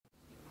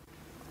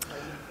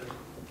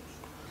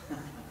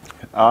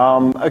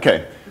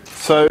Okay,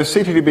 so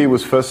CTDB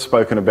was first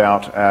spoken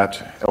about at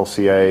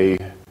LCA,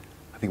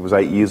 I think it was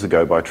 8 years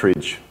ago, by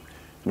Tridge.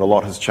 And a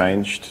lot has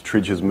changed.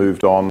 Tridge has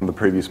moved on, the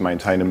previous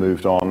maintainer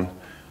moved on.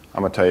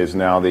 Amitay is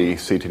now the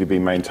CTDB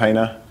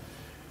maintainer.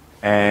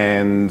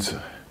 And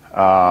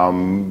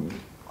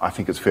I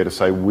think it's fair to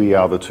say we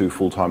are the two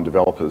full-time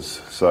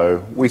developers.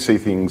 So we see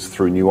things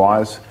through new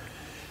eyes.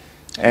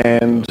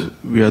 And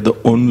we are the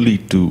only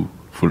two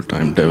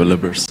full-time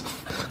developers.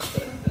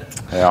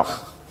 Yeah.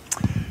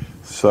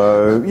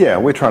 So, yeah,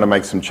 we're trying to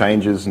make some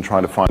changes and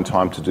trying to find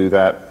time to do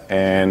that,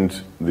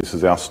 and this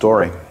is our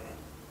story.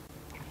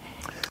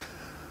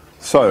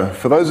 So,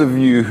 for those of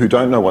you who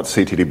don't know what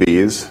CTDB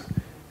is,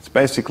 it's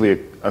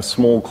basically a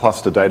small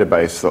cluster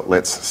database that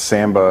lets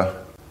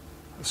Samba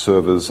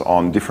servers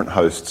on different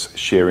hosts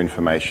share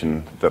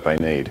information that they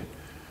need.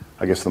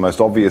 I guess the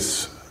most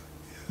obvious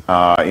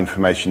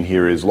information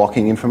here is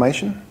locking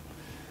information.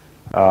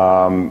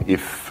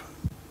 If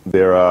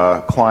there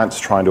are clients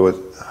trying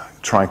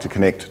to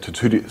connect to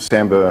two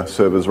Samba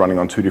servers running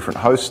on two different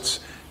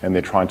hosts and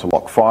they're trying to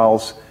lock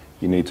files,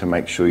 you need to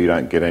make sure you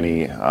don't get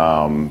any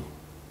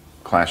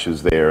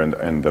clashes there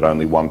and that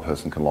only one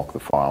person can lock the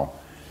file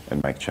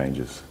and make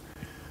changes.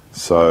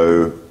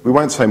 So we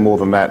won't say more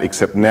than that,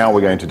 except now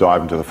we're going to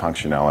dive into the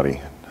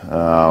functionality.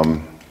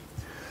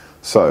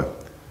 So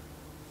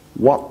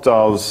what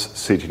does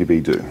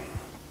CTDB do?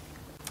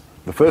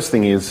 The first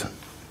thing is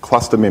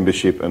cluster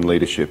membership and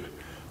leadership.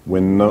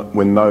 When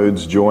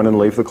nodes join and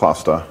leave the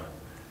cluster,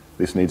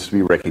 this needs to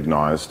be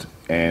recognized,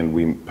 and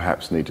we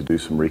perhaps need to do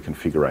some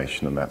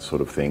reconfiguration and that sort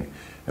of thing,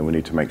 and we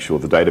need to make sure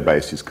the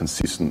database is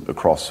consistent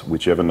across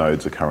whichever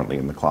nodes are currently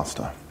in the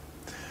cluster.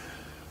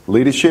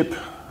 Leadership,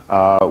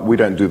 we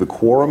don't do the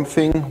quorum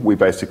thing. We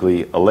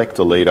basically elect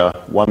a leader,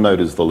 one node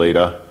is the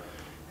leader,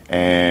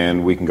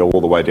 and we can go all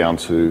the way down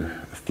to,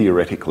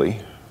 theoretically,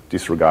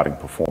 disregarding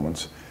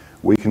performance.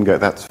 We can go,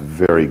 that's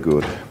very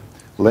good.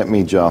 Let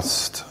me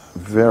just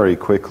very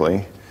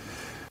quickly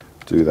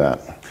do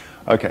that.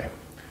 Okay,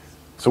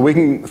 so we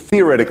can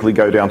theoretically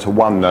go down to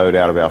one node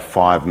out of our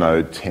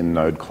 5-node,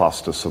 10-node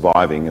cluster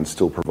surviving and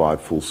still provide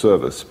full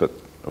service, but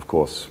of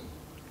course,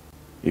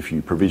 if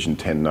you provision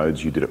 10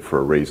 nodes, you did it for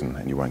a reason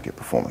and you won't get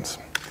performance.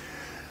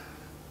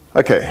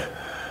 Okay,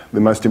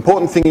 the most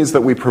important thing is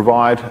that we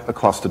provide a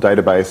cluster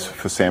database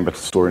for Samba to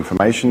store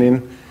information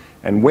in,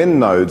 and when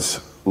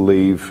nodes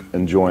leave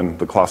and join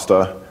the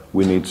cluster,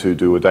 we need to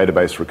do a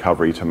database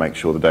recovery to make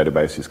sure the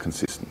database is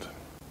consistent.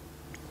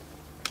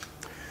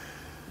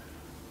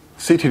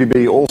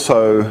 CTDB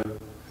also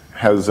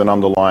has an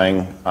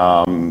underlying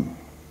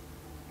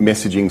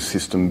messaging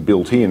system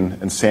built in,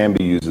 and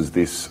Samba uses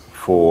this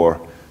for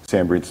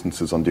Samba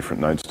instances on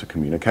different nodes to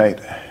communicate.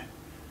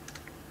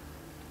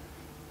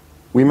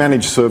 We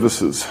manage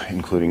services,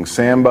 including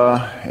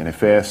Samba,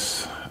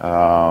 NFS,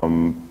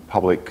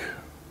 public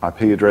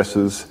IP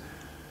addresses,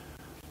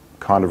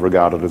 kind of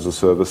regarded as a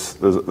service.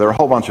 There are a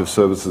whole bunch of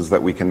services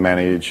that we can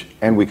manage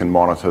and we can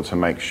monitor to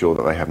make sure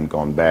that they haven't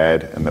gone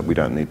bad and that we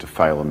don't need to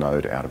fail a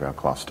node out of our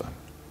cluster.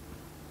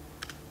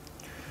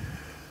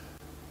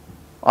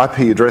 IP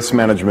address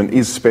management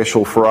is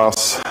special for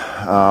us.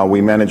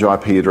 We manage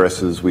IP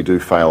addresses, we do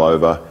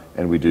failover,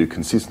 and we do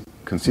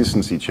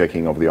consistency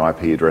checking of the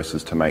IP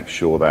addresses to make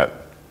sure that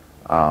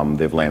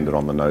they've landed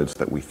on the nodes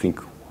that we think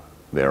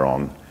they're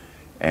on,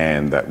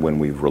 and that when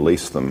we've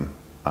released them,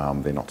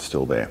 they're not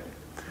still there.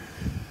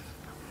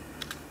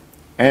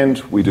 And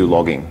we do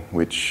logging,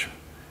 which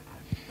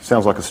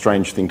sounds like a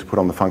strange thing to put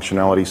on the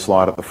functionality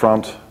slide at the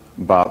front,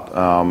 but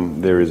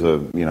there is a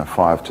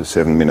 5 to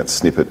 7 minute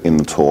snippet in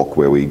the talk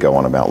where we go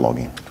on about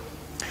logging.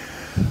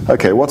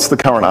 Okay, what's the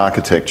current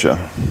architecture?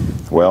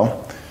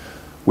 Well,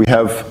 we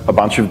have a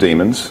bunch of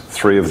daemons,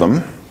 3 of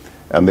them,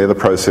 and they're the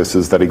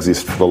processes that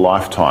exist for the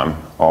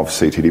lifetime of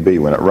CTDB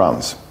when it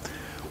runs.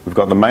 We've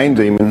got the main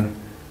daemon,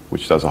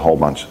 which does a whole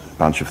bunch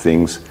of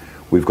things.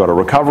 We've got a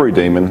recovery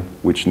daemon,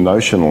 which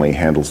notionally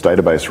handles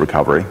database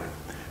recovery,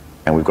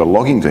 and we've got a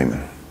logging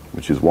daemon,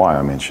 which is why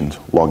I mentioned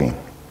logging.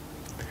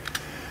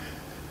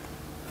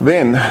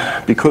 Then,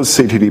 because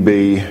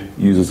CTDB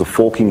uses a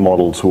forking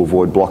model to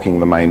avoid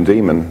blocking the main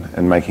daemon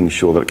and making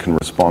sure that it can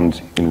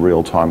respond in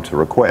real time to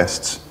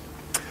requests,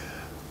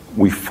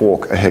 we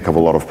fork a heck of a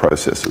lot of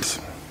processes.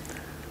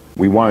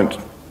 We won't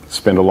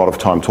spend a lot of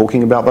time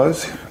talking about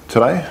those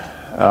today,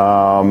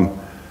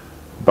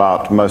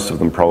 but most of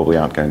them probably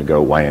aren't going to go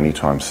away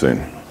anytime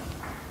soon.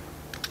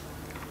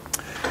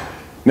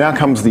 Now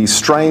comes the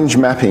strange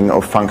mapping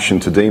of function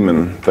to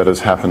daemon that has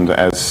happened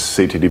as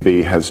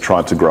CTDB has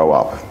tried to grow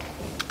up.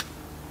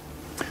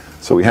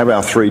 So we have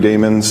our 3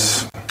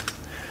 daemons.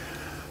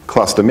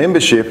 Cluster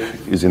membership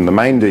is in the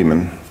main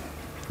daemon.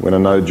 When a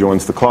node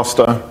joins the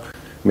cluster,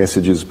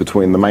 messages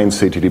between the main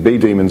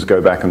CTDB daemons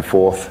go back and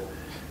forth,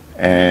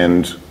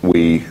 and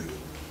we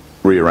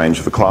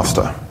rearrange the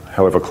cluster.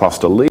 However,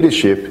 cluster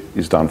leadership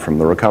is done from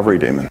the recovery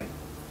daemon.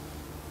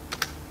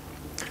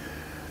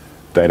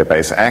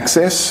 Database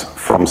access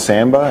from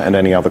Samba and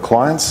any other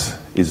clients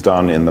is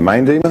done in the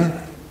main daemon.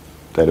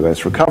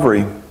 Database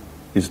recovery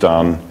is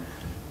done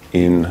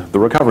in the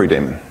recovery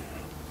daemon.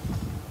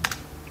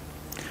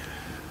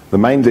 The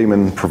main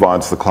daemon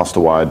provides the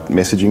cluster-wide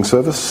messaging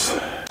service.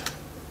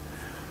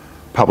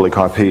 Public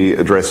IP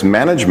address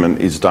management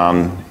is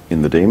done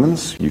in the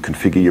daemons. You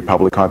configure your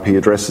public IP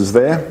addresses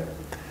there.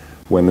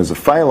 When there's a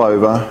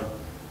failover,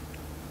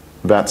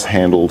 that's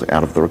handled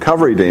out of the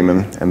recovery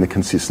daemon, and the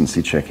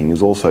consistency checking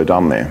is also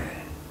done there.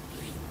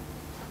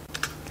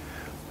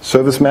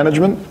 Service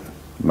management,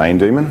 main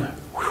daemon.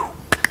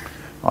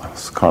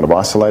 It's kind of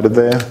isolated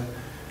there.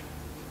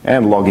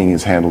 And logging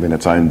is handled in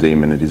its own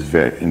daemon. It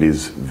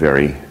is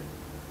very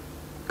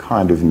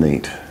kind of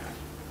neat.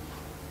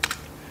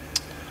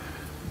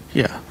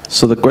 Yeah.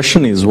 So the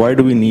question is, why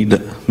do we need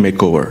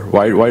makeover?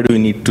 Why do we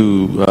need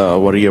to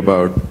worry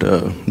about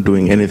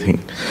doing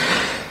anything?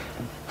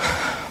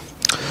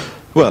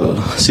 Well,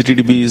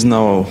 CTDB is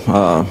now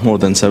more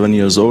than 7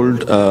 years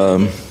old.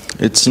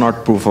 It's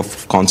not proof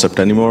of concept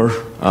anymore.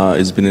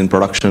 It's been in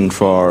production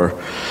for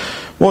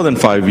more than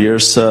 5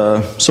 years,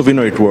 so we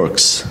know it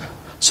works.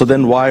 So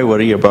then why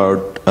worry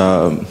about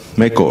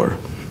makeover?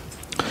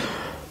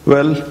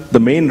 Well, the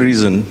main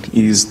reason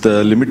is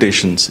the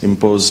limitations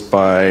imposed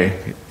by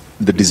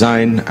the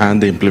design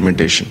and the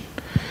implementation.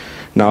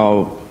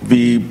 Now,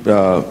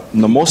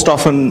 most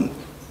often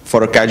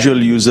for a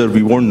casual user,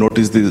 we won't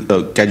notice this.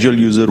 A casual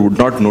user would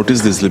not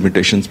notice these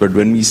limitations, but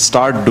when we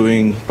start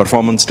doing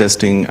performance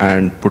testing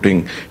and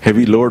putting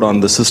heavy load on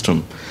the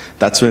system,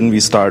 that's when we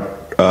start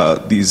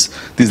these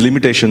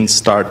limitations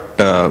start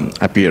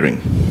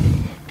appearing.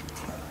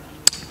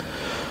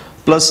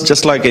 Plus,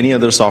 just like any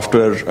other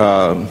software,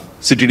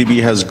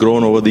 CTDB has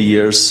grown over the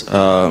years.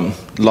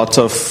 Lots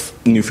of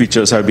new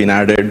features have been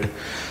added.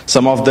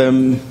 Some of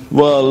them,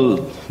 well,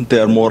 they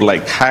are more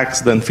like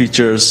hacks than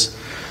features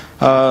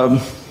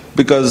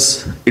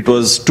because it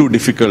was too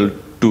difficult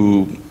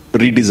to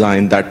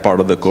redesign that part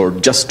of the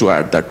code just to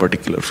add that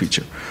particular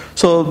feature.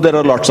 So there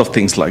are lots of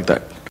things like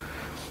that.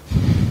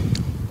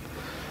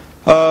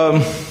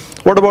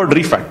 What about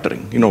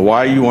refactoring?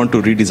 Why you want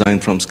to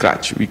redesign from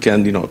scratch? We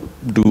can,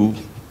 do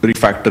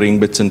refactoring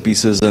bits and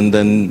pieces and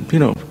then,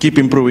 keep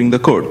improving the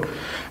code.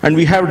 And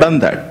we have done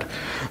that.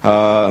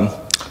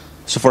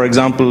 So for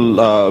example,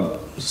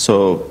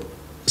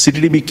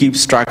 CTDB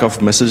keeps track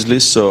of message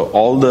lists. So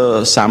all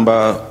the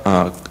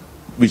Samba,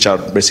 which are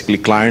basically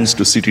clients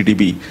to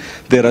CTDB,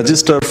 they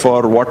register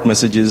for what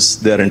messages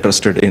they're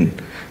interested in.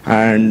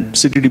 And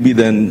CTDB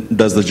then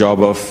does the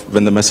job of,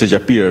 when the message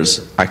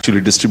appears, actually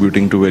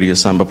distributing to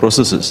various Samba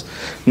processes.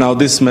 Now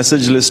this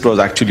message list was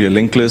actually a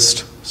linked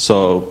list,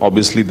 so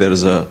obviously there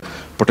is a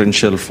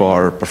potential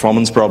for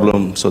performance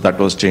problem, so that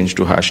was changed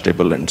to hash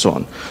table and so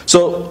on.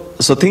 So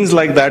things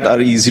like that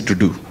are easy to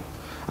do.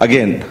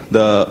 Again,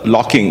 the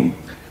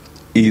locking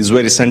is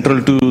very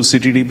central to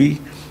CTDB.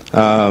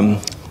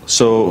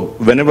 So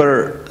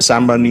whenever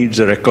Samba needs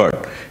a record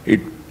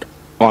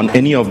on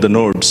any of the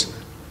nodes,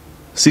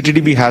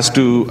 CTDB has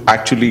to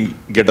actually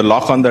get a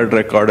lock on that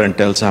record and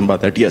tell Samba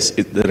that yes,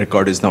 the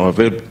record is now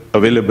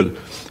available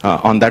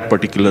on that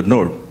particular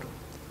node.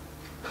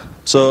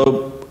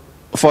 So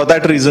for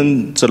that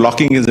reason, so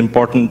locking is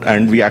important,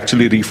 and we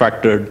actually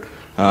refactored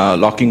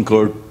locking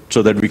code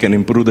so that we can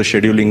improve the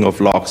scheduling of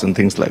locks and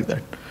things like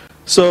that.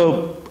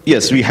 So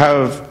yes, we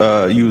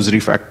have used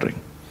refactoring.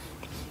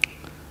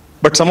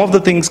 But some of the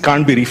things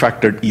can't be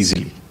refactored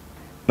easily.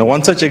 Now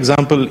one such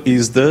example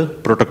is the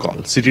protocol,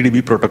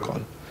 CTDB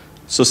protocol.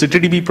 So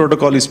CTDB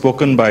protocol is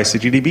spoken by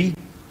CTDB,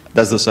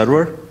 that's the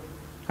server,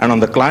 and on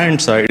the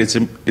client side,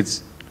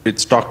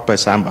 it's talked by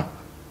Samba.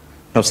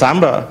 Now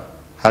Samba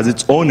has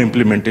its own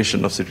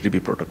implementation of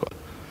CTDB protocol.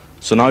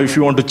 So now if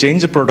you want to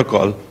change the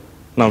protocol,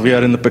 now we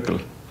are in the pickle,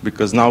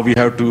 because now we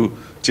have to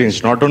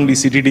change not only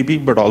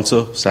CTDB, but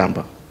also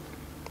Samba.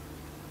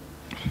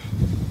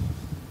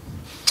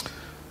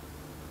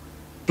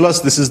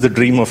 Plus, this is the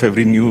dream of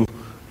every new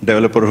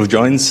developer who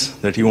joins,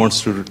 that he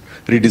wants to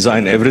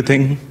redesign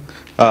everything.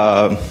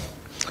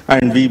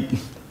 And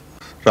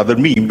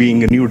me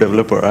being a new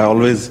developer, I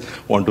always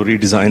want to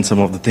redesign some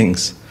of the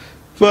things.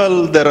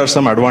 Well, there are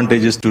some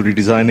advantages to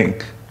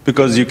redesigning,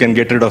 because you can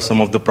get rid of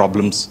some of the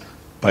problems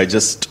by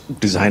just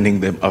designing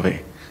them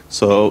away.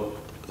 So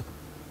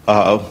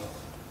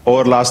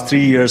over the last 3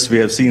 years, we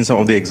have seen some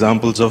of the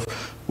examples of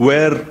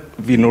where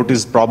we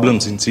noticed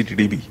problems in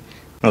CTDB.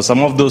 Now,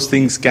 some of those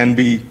things can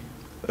be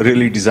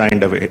really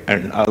designed away,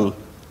 and I'll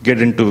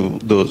get into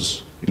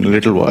those in a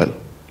little while.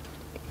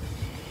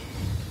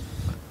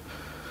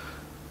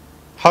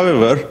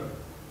 However,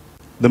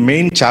 the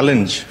main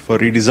challenge for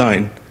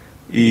redesign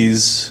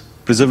is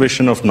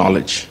preservation of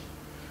knowledge.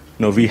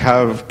 We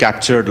have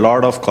captured a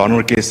lot of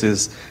corner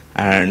cases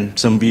and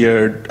some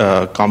weird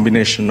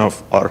combination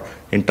of or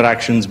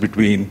interactions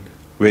between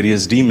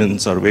various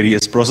daemons or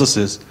various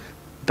processes.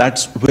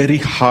 That's very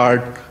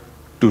hard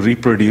to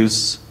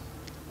reproduce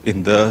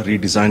in the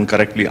redesign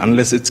correctly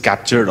unless it's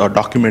captured or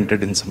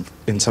documented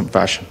in some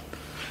fashion.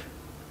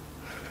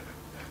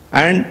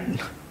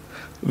 And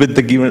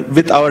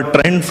with our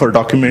trend for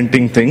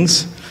documenting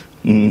things,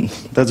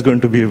 that's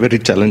going to be a very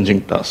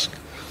challenging task.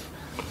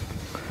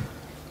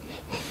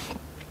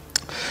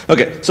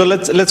 Okay, so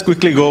let's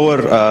quickly go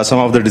over some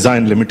of the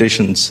design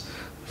limitations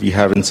we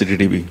have in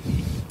CTDB.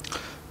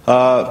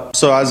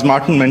 So as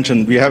Martin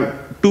mentioned, we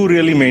have two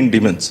really main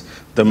daemons,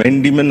 the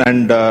main daemon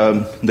and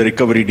the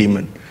recovery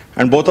daemon.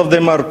 And both of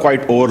them are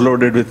quite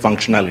overloaded with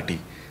functionality.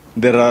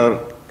 There are,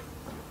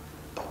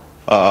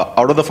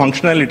 out of the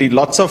functionality,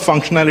 lots of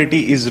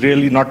functionality is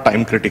really not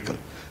time critical.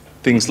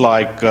 Things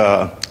like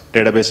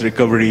database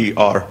recovery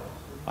or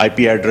IP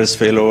address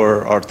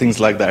failover or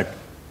things like that.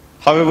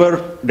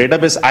 However,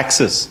 database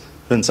access,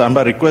 when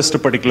Samba requests a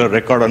particular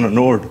record on a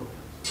node,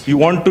 you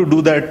want to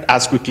do that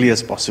as quickly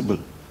as possible.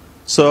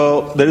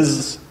 So there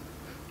is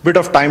a bit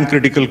of time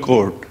critical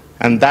code,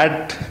 and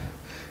that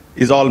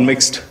is all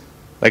mixed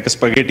like a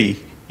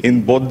spaghetti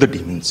in both the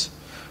daemons.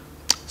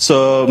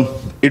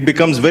 So it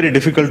becomes very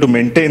difficult to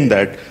maintain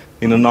that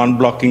in a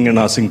non-blocking and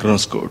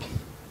asynchronous code.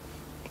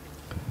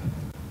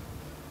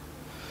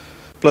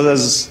 Plus,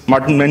 as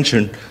Martin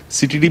mentioned,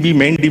 CTDB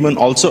main daemon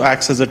also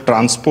acts as a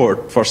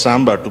transport for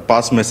Samba to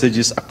pass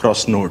messages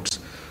across nodes.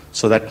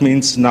 So that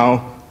means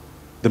now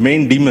the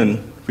main daemon,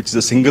 which is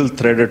a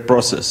single-threaded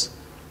process,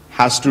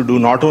 has to do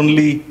not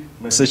only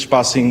message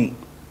passing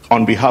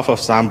on behalf of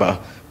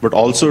Samba, but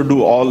also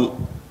do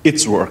all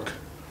its work.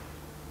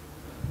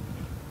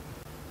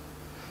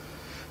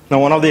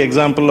 Now, one of the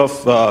example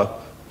of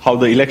how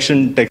the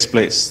election takes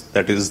place,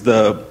 that is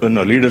the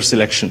leader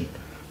selection.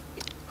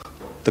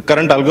 The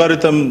current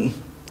algorithm,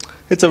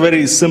 it's a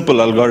very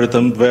simple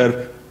algorithm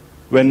where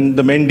when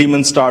the main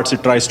daemon starts,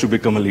 it tries to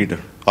become a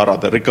leader, or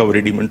the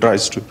recovery daemon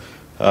tries to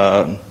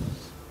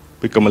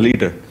become a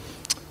leader.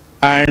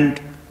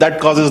 And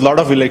that causes a lot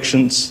of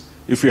elections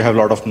if you have a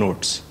lot of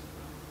nodes.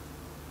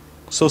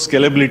 So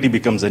scalability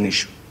becomes an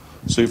issue.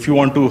 So if you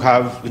want to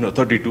have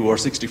 32 or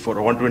 64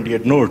 or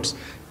 128 nodes,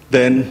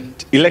 then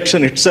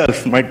election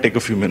itself might take a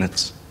few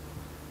minutes.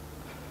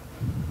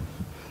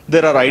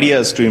 There are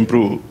ideas to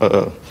improve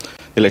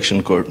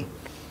election code.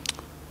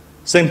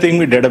 Same thing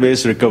with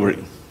database recovery.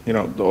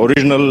 The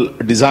original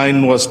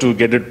design was to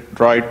get it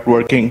right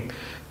working.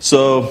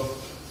 So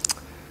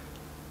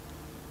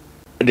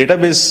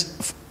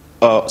database.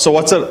 So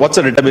what's a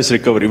database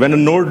recovery? When a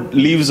node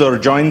leaves or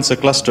joins a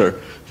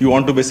cluster, you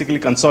want to basically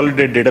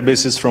consolidate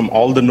databases from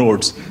all the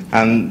nodes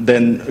and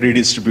then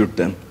redistribute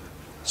them.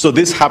 So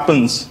this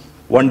happens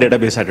one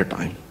database at a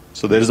time.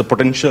 So there is a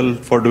potential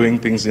for doing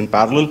things in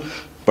parallel,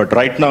 but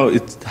right now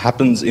it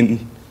happens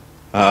in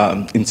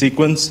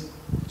sequence.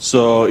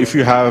 So if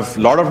you have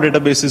a lot of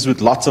databases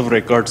with lots of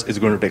records, it's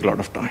going to take a lot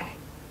of time.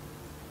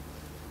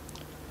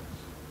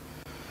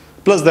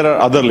 Plus there are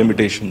other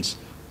limitations.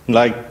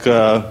 Like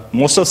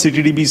most of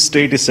CTDB's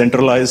state is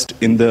centralized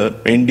in the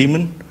main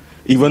daemon,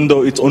 even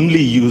though it's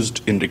only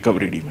used in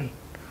recovery daemon.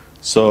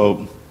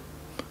 So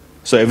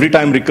every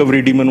time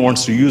recovery daemon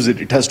wants to use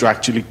it, it has to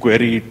actually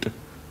query it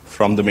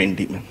from the main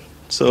daemon.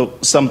 So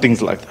some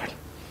things like that.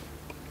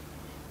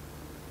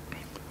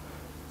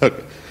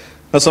 Okay.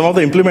 Now some of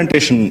the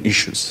implementation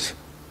issues.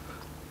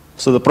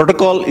 So the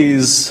protocol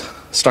is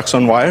structs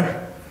on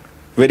wire,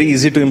 very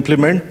easy to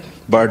implement,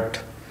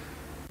 but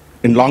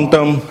in long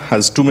term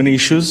has too many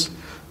issues.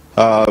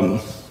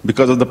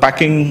 Because of the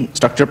packing,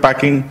 structure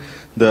packing,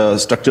 the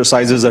structure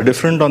sizes are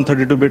different on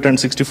 32-bit and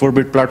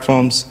 64-bit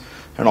platforms,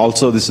 and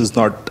also this is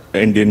not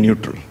endian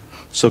neutral.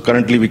 So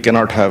currently we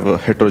cannot have a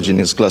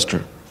heterogeneous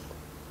cluster.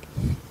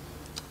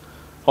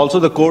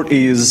 Also the code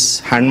is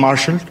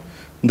hand-marshaled.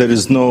 There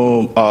is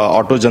no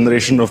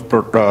auto-generation of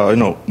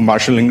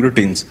marshalling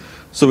routines.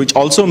 So which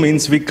also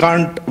means we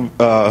can't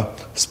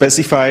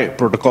specify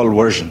protocol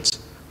versions.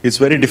 It's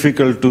very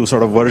difficult to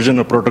sort of version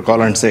a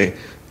protocol and say,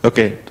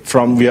 okay,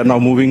 we are now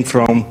moving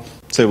from,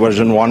 say,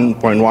 version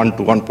 1.1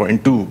 to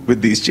 1.2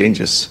 with these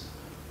changes.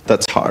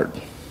 That's hard.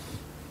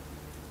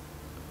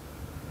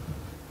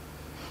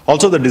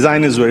 Also, the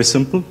design is very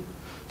simple.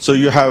 So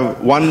you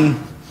have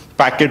one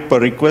packet per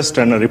request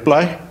and a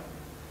reply.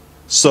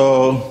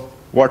 So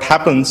what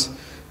happens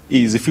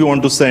is if you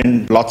want to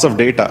send lots of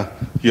data,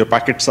 your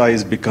packet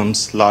size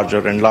becomes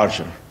larger and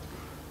larger.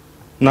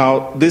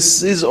 Now,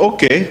 this is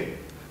okay.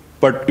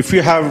 But if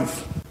you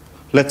have,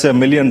 let's say, 1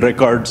 million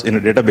records in a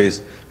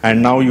database,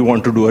 and now you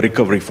want to do a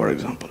recovery, for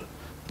example.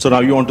 So now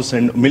you want to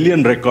send 1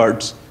 million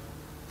records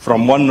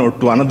from one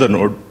node to another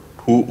node,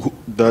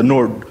 the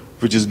node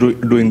which is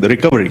doing the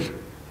recovery.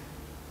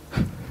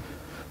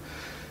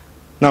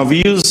 Now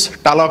we use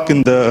talloc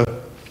in the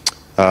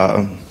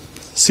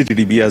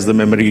CTDB as the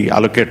memory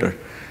allocator.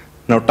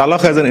 Now talloc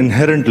has an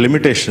inherent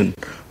limitation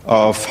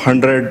of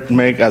 100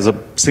 meg as a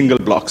single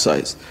block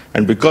size.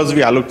 And because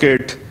we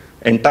allocate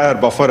entire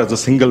buffer as a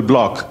single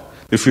block,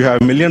 if you have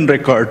 1 million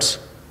records,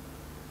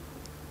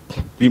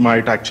 we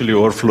might actually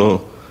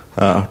overflow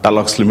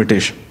talloc's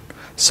limitation.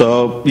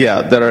 So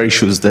yeah, there are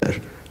issues there.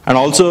 And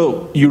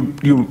also,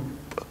 you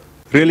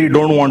really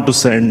don't want to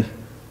send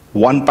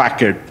one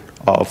packet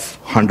of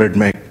 100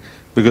 meg,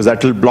 because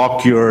that will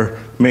block your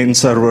main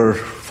server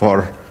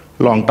for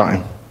a long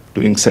time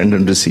doing send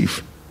and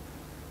receive.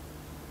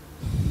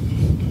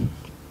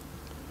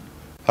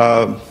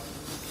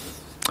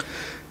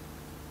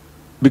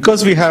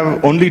 Because we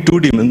have only 2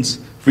 daemons,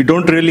 we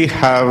don't really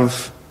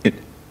have a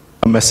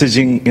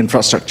messaging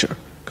infrastructure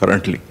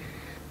currently.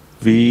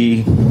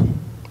 The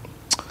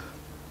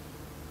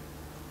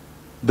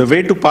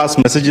way to pass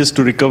messages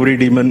to recovery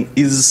daemon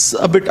is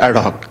a bit ad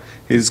hoc.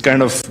 It's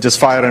kind of just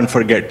fire and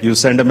forget. You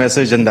send a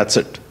message and that's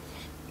it.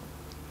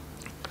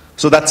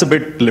 So that's a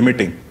bit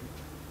limiting.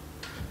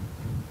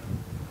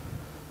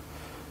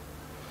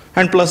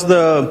 And plus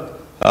the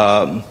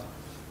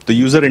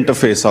user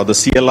interface or the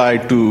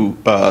CLI to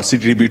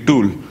CTDB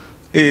tool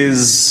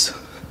is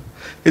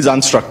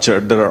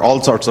unstructured. There are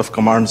all sorts of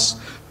commands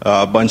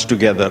bunched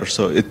together.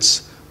 So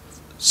it's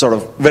sort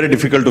of very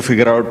difficult to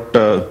figure out,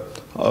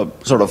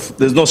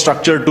 there's no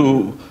structure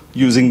to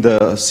using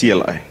the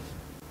CLI.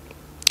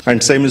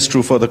 And same is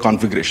true for the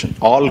configuration.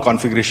 All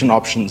configuration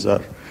options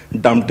are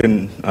dumped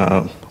in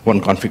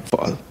one config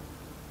file.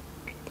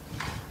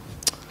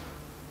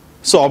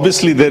 So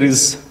obviously there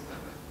is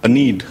a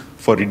need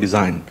for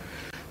redesign.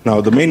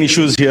 Now the main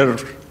issues here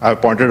I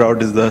pointed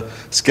out is the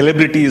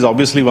scalability is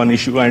obviously one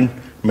issue and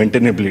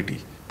maintainability.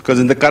 Because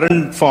in the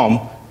current form,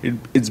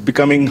 it's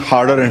becoming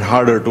harder and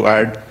harder to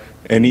add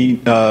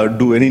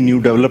do any new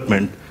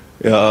development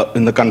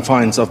in the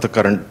confines of the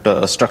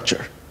current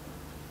structure.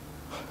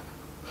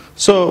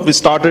 So we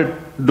started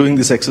doing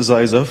this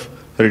exercise of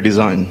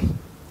redesign.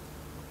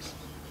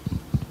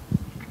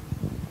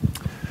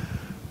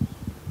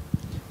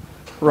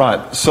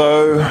 Right,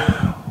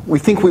 so we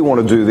think we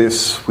want to do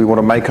this. We want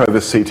to make over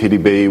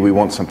CTDB. We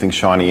want something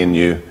shiny and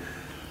new.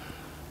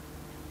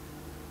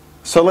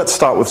 So let's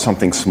start with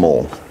something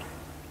small.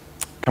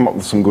 Come up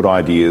with some good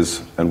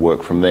ideas and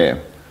work from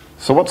there.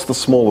 So what's the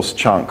smallest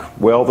chunk?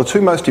 Well, the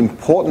two most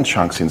important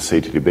chunks in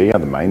CTDB are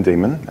the main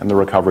daemon and the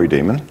recovery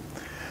daemon.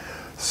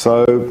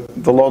 So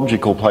the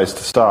logical place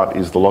to start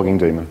is the logging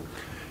daemon.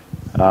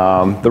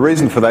 The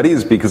reason for that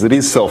is because it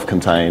is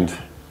self-contained,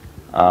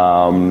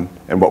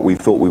 and what we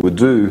thought we would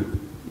do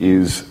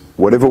is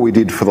whatever we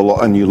did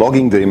for a new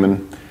logging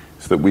daemon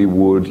is that we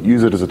would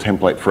use it as a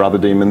template for other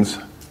daemons,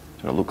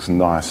 so it looks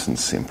nice and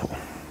simple.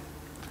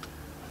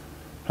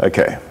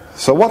 Okay,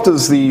 so what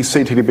does the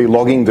CTDB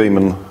logging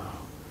daemon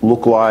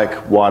look like?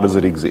 Why does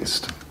it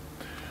exist?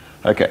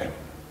 Okay,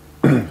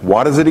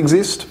 why does it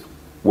exist?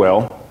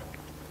 Well,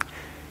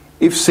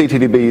 if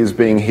CTDB is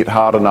being hit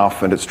hard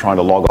enough and it's trying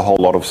to log a whole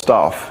lot of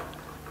stuff,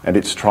 and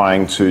it's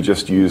trying to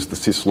just use the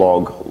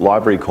syslog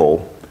library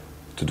call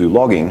to do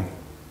logging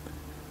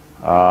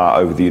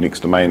over the Unix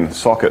domain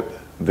socket,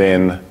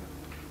 then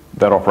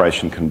that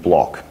operation can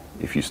block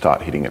if you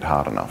start hitting it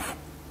hard enough.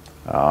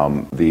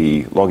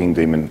 The logging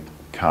daemon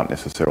can't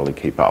necessarily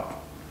keep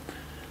up.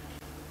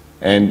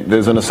 And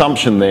there's an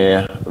assumption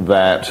there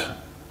that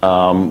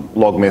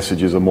log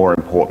messages are more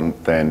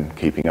important than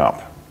keeping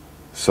up.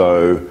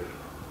 So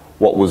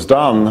what was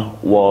done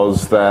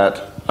was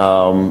that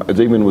a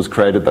daemon was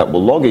created that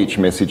will log each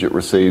message it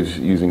receives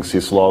using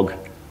syslog,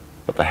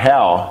 but the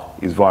how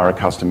is via a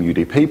custom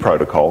UDP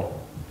protocol,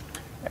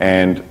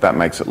 and that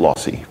makes it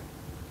lossy,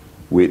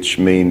 which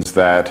means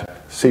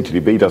that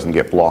CTDB doesn't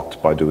get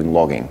blocked by doing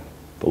logging.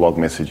 The log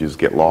messages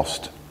get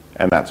lost,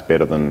 and that's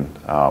better than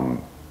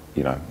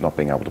not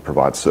being able to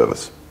provide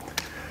service.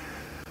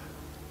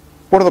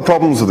 What are the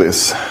problems with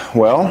this?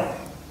 Well,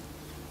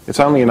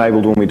 it's only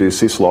enabled when we do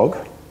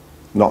syslog,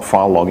 not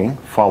file logging.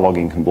 File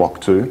logging can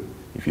block too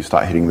if you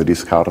start hitting the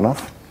disk hard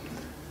enough.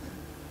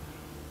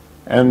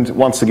 And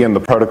once again, the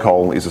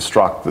protocol is a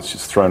struct that's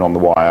just thrown on the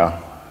wire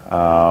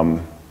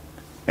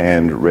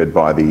and read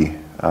by the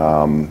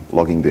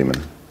logging daemon.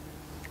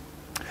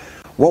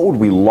 What would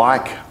we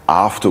like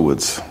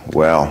afterwards?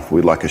 Well,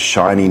 we'd like a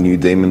shiny new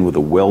daemon with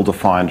a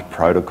well-defined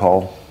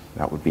protocol.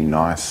 That would be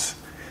nice.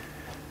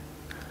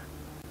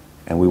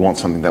 And we want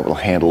something that will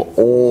handle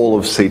all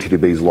of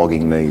CTDB's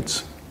logging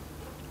needs.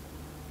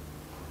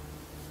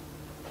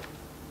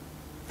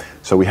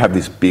 So we have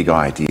this big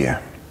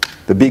idea.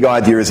 The big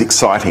idea is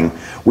exciting.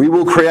 We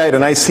will create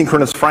an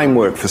asynchronous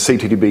framework for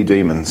CTDB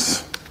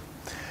daemons.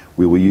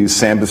 We will use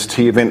Samba's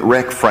T-event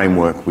rec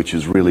framework, which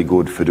is really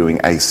good for doing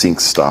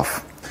async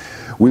stuff.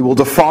 We will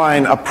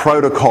define a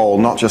protocol,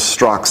 not just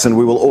structs, and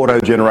we will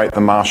auto-generate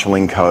the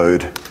marshalling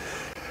code.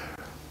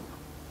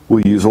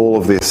 We'll use all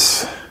of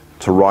this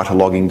to write a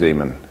logging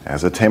daemon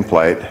as a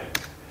template,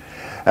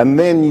 and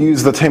then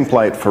use the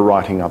template for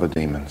writing other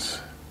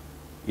daemons.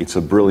 It's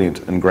a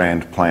brilliant and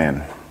grand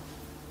plan.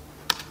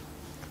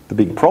 The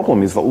big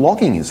problem is that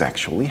logging is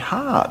actually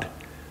hard.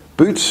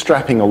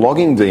 Bootstrapping a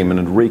logging daemon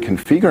and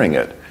reconfiguring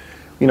it.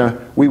 You know,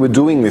 we were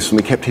doing this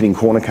and we kept hitting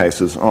corner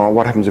cases. Oh,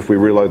 what happens if we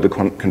reload the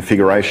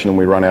configuration and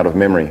we run out of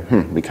memory?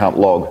 We can't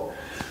log.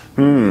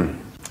 And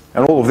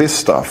all of this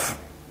stuff.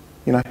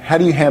 You know, how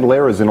do you handle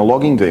errors in a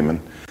logging daemon?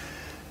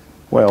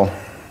 Well,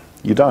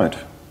 you don't.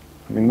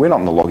 I mean, we're not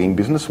in the logging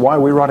business. Why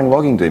are we writing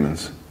logging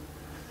daemons?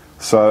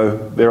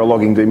 So there are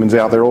logging daemons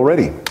out there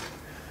already.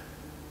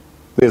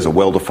 There's a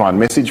well-defined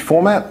message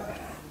format,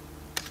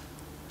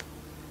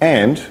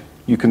 and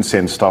you can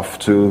send stuff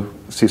to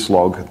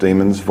syslog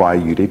daemons via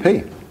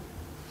UDP.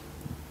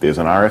 There's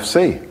an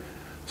RFC.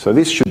 So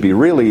this should be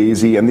really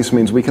easy, and this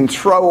means we can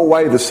throw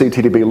away the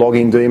CTDB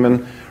logging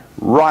daemon,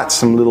 write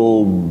some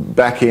little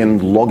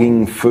back-end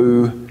logging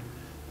foo,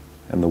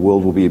 and the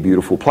world will be a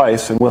beautiful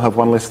place, and we'll have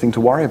one less thing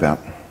to worry about.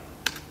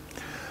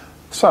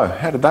 So,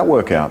 how did that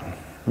work out?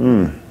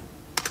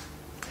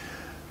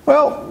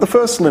 Well, the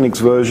first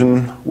Linux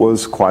version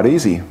was quite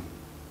easy,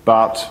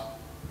 but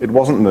it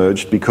wasn't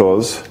merged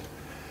because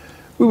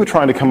we were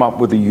trying to come up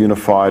with a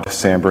unified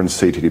Samba and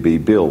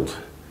CTDB build.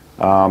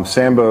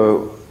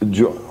 Samba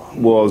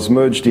was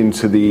merged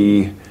into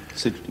the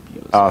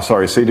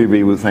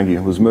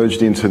CTDB was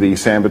merged into the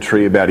Samba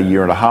tree about a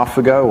year and a half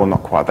ago, or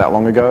not quite that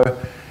long ago.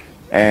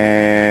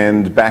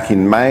 And back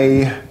in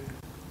May,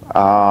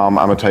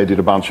 Amitay did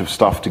a bunch of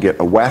stuff to get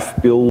a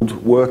WAF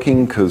build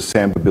working, because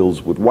Samba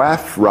builds with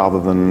WAF rather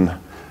than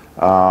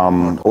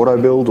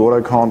auto-build,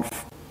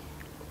 auto-conf.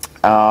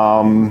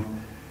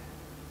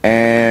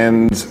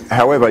 And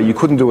however, you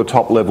couldn't do a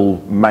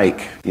top-level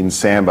make in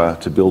Samba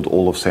to build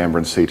all of Samba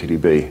and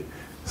CTDB.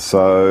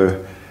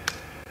 So,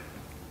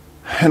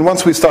 and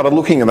once we started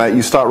looking at that,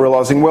 you start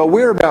realizing, well,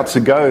 we're about to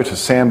go to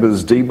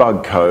Samba's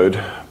debug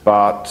code,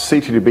 but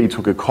CTDB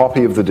took a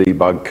copy of the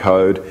debug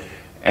code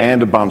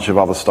and a bunch of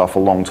other stuff a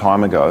long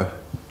time ago.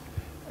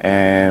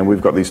 And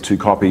we've got these two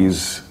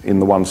copies in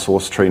the one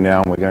source tree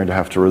now, and we're going to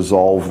have to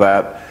resolve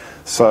that.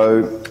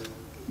 So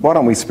why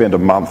don't we spend a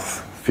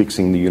month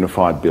fixing the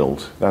unified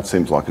build? That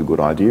seems like a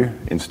good idea,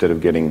 instead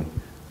of getting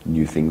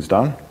new things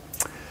done.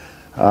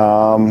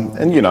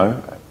 And you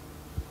know,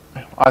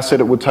 I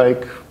said it would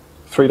take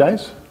 3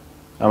 days.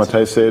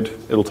 Amitay said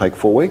it'll take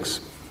 4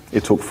 weeks.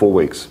 It took 4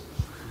 weeks.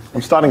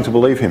 I'm starting to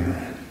believe him.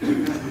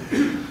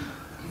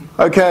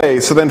 Okay,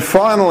 so then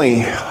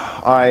finally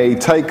I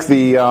take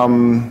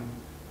the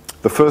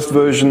first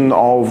version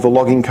of the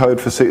logging code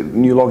for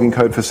new logging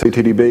code for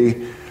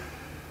CTDB.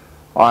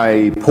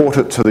 I port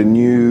it to the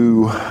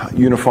new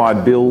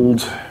unified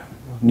build,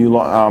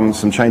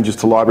 some changes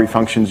to library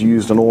functions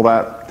used and all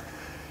that.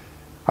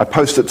 I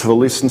post it to the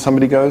list and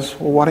somebody goes,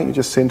 well, why don't you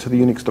just send to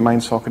the Unix domain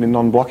socket in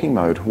non-blocking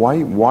mode?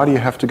 Why do you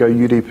have to go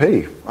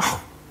UDP?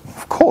 Oh,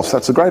 of course,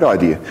 that's a great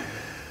idea.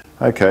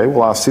 Okay,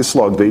 well our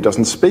syslogd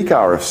doesn't speak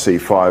RFC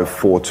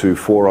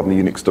 5424 on the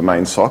Unix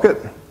domain socket.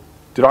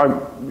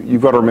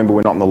 You've got to remember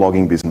we're not in the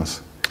logging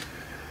business.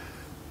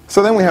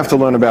 So then we have to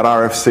learn about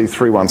RFC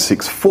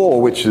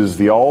 3164, which is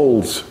the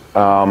old,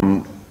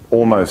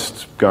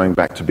 almost going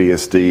back to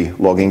BSD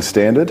logging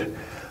standard.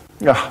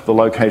 The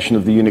location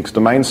of the Unix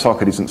domain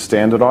socket isn't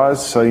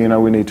standardized, so you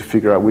know we need to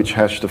figure out which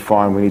hash to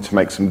find. We need to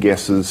make some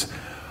guesses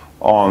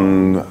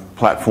on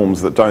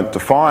platforms that don't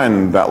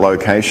define that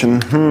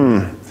location.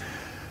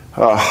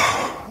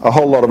 A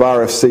whole lot of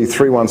RFC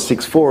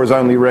 3164 is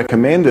only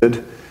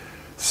recommended.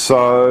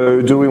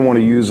 So do we want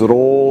to use it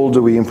all?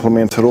 Do we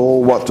implement it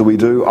all? What do we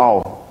do?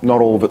 Oh,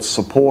 not all of it's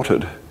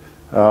supported.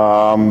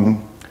 I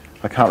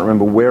can't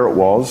remember where it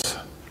was,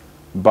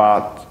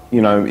 but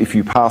you know, if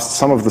you passed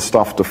some of the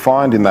stuff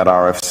defined in that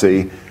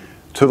RFC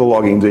to the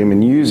logging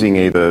daemon using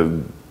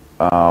either,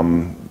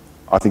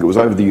 I think it was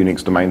over the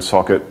Unix domain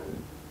socket,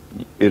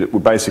 it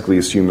would basically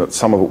assume that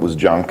some of it was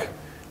junk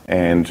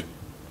and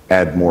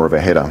add more of a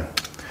header.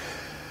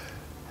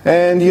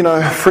 And you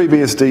know,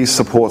 FreeBSD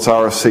supports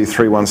RFC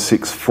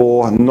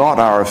 3164, not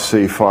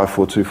RFC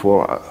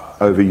 5424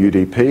 over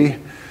UDP.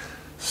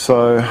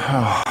 So,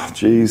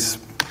 geez,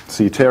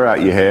 so you tear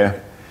out your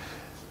hair,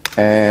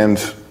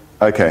 and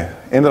okay,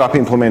 ended up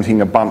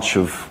implementing a bunch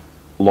of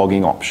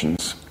logging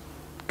options.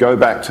 Go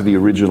back to the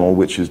original,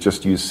 which is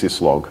just use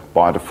syslog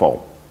by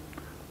default.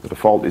 The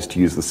default is to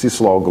use the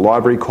syslog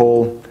library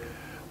call,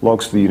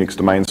 logs to the Unix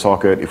domain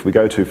socket. If we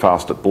go too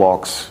fast it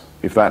blocks.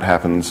 If that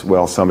happens,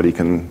 well, somebody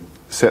can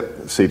set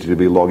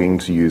CTDB logging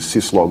to use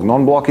syslog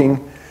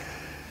non-blocking.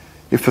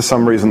 If for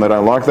some reason they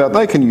don't like that,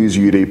 they can use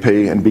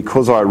UDP, and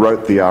because I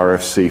wrote the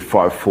RFC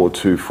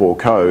 5424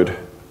 code,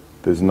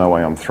 there's no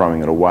way I'm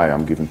throwing it away.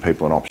 I'm giving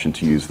people an option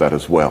to use that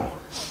as well.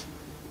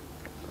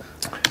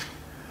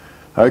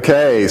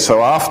 Okay,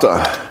 so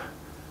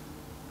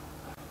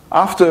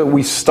after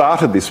we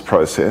started this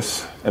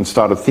process and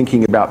started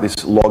thinking about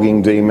this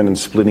logging daemon and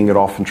splitting it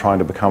off and trying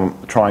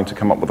to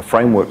come up with a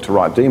framework to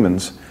write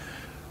daemons,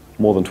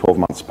 more than 12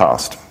 months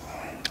passed.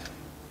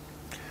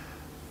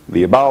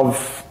 The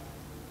above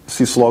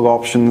syslog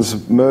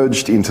options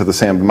merged into the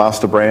Samba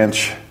master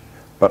branch,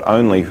 but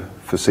only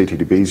for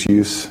CTDB's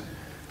use,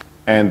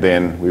 and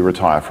then we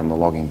retire from the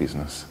logging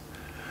business.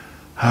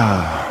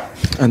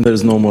 And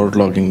there's no more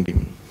logging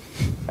daemon.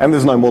 And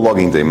there's no more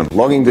logging daemon.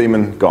 Logging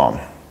daemon, gone.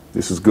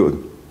 This is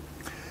good.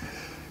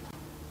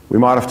 We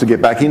might have to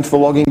get back into the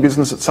logging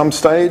business at some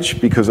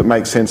stage, because it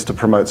makes sense to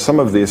promote some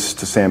of this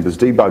to Samba's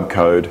debug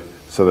code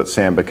so that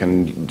Samba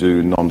can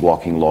do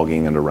non-blocking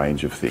logging and a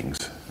range of things.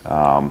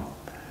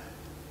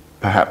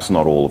 Perhaps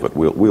not all of it,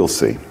 we'll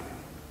see.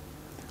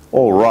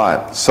 All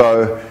right,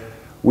 so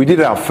we did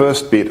our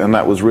first bit, and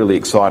that was really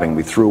exciting.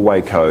 We threw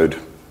away code.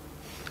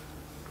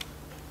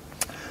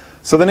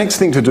 So the next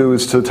thing to do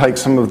is to take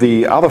some of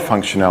the other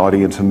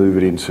functionality and to move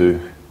it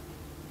into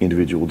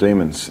individual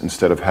daemons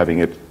instead of having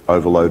it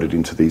overloaded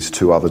into these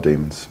two other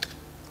daemons.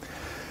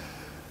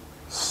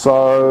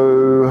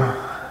 So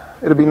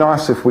it'd be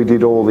nice if we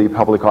did all the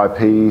public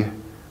IP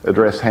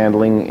address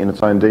handling in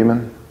its own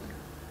daemon.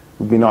 It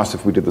would be nice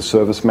if we did the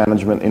service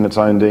management in its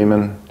own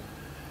daemon.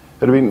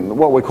 It'd be,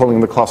 what we're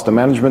calling the cluster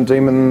management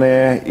daemon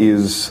there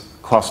is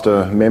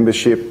cluster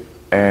membership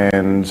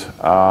and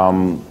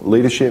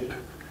leadership.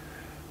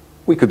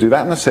 We could do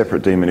that in a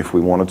separate daemon if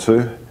we wanted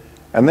to,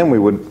 and then we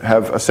would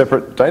have a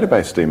separate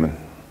database daemon.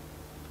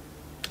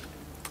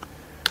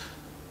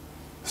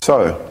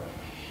 So,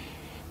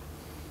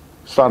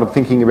 started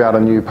thinking about a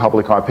new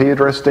public IP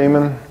address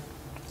daemon,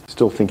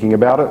 still thinking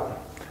about it.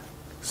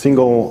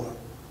 Single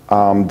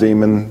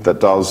daemon that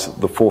does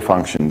the 4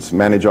 functions: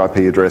 manage IP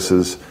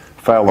addresses,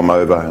 fail them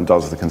over, and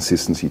does the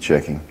consistency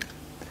checking.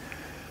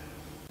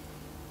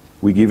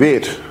 We give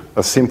it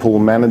a simple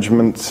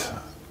management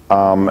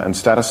and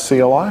status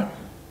CLI.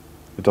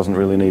 It doesn't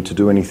really need to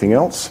do anything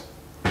else.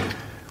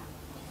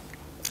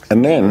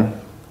 And then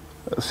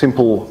a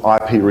simple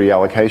IP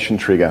reallocation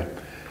trigger.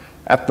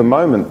 At the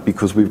moment,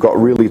 because we've got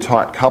really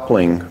tight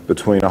coupling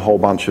between a whole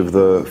bunch of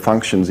the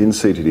functions in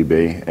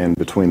CTDB and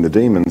between the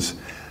daemons,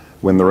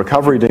 when the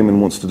recovery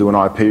daemon wants to do an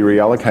IP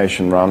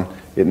reallocation run,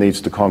 it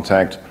needs to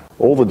contact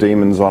all the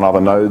daemons on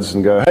other nodes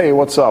and go, hey,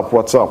 what's up,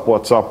 what's up,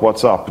 what's up,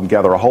 what's up, and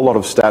gather a whole lot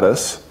of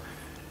status.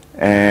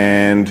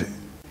 And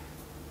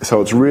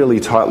so it's really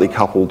tightly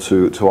coupled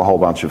to a whole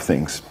bunch of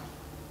things.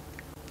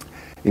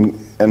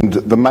 And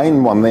the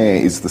main one there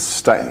is the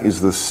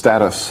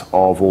status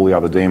of all the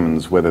other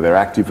daemons, whether they're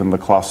active in the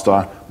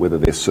cluster, whether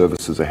their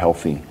services are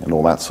healthy, and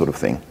all that sort of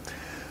thing.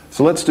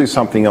 So let's do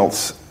something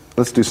else.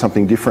 Let's do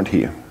something different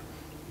here.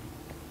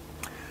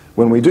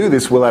 When we do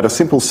this, we'll add a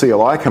simple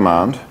CLI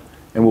command,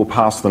 and we'll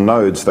pass the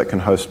nodes that can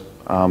host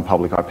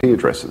public IP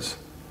addresses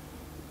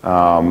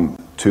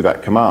to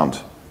that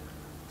command.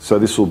 So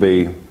this will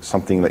be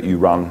something that you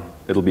run.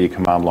 It'll be a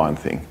command line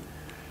thing.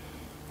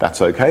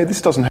 That's okay.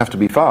 This doesn't have to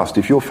be fast.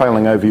 If you're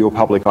failing over your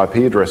public IP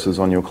addresses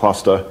on your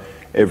cluster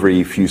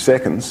every few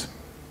seconds,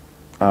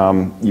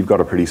 you've got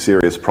a pretty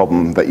serious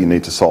problem that you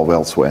need to solve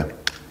elsewhere.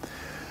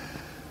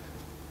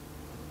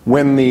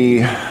 When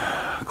the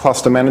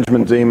cluster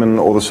management daemon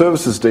or the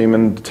services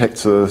daemon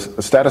detects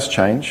a status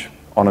change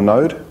on a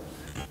node,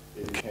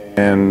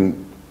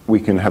 we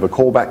can have a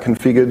callback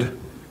configured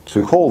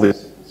to call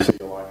this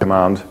CLI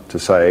command to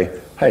say,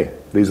 hey,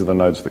 these are the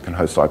nodes that can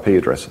host IP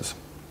addresses.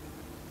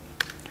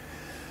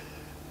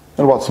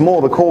 And what's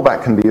more, the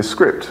callback can be a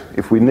script.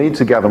 If we need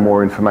to gather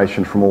more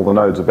information from all the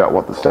nodes about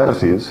what the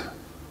status is,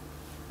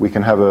 we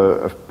can have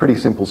a pretty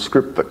simple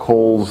script that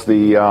calls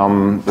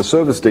the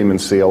service daemon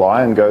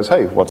CLI and goes,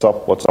 hey, what's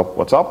up, what's up,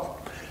 what's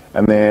up?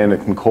 And then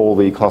it can call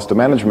the cluster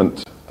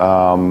management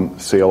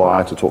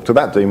CLI to talk to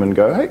that daemon and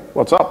go, hey,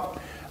 what's up?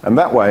 And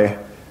that way,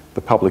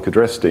 the public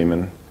address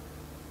daemon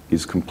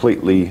is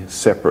completely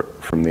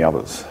separate from the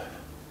others.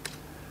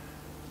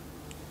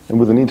 And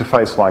with an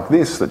interface like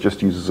this that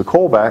just uses a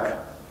callback,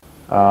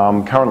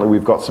 currently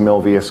we've got some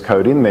LVS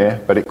code in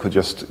there, but it could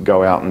just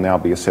go out and now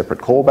be a separate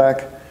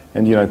callback.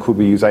 And could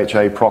we use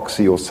HA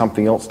proxy or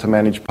something else to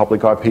manage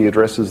public IP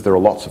addresses? There are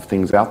lots of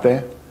things out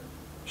there.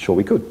 Sure,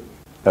 we could.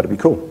 That'd be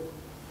cool.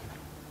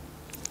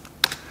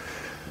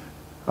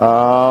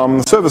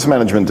 Service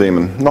management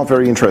daemon, not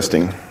very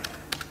interesting.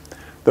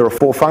 There are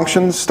 4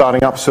 functions: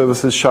 starting up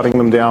services, shutting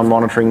them down,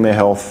 monitoring their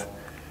health,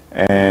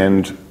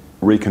 and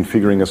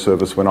reconfiguring a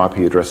service when IP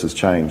addresses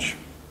change.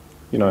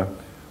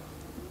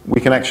 We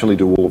can actually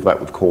do all of that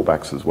with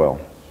callbacks as well,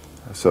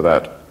 so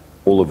that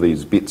all of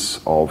these bits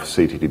of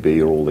CTDB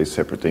or all these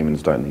separate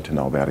daemons don't need to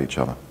know about each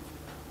other.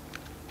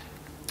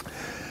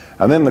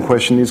 And then the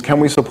question is, can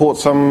we support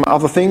some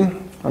other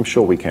thing? I'm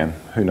sure we can.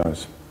 Who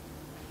knows?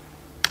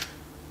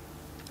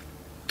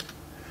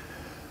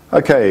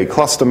 Okay,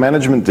 cluster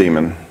management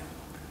daemon.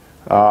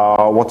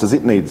 What does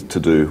it need to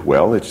do?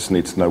 Well, it just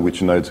needs to know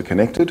which nodes are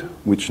connected,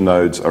 which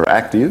nodes are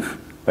active.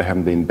 They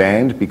haven't been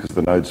banned because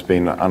the node's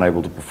been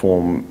unable to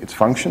perform its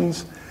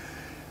functions,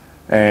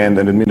 and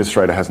an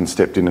administrator hasn't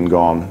stepped in and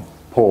gone,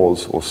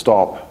 pause or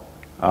stop,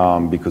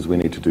 because we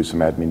need to do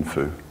some admin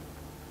foo.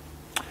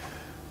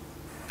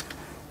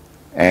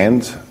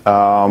 And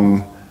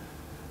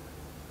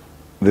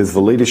there's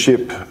the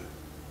leadership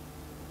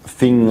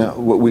thing,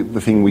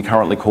 the thing we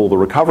currently call the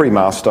recovery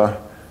master.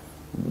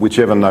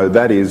 Whichever node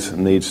that is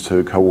needs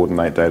to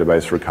coordinate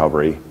database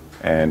recovery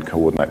and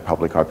coordinate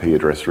public IP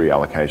address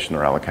reallocation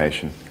or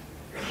allocation.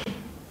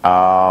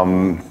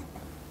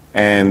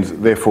 And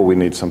therefore we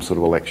need some sort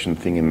of election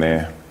thing in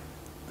there.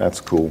 That's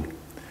cool.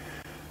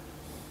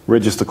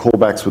 Register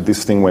callbacks with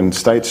this thing when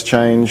states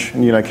change.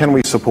 And, can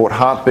we support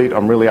Heartbeat?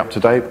 I'm really up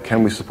to date.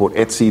 Can we support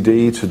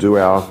etcd to do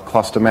our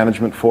cluster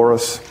management for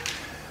us?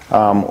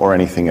 Or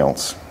anything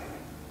else?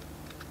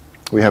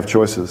 We have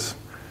choices.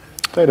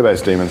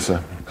 Database daemon,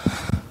 sir.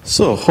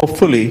 So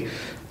hopefully,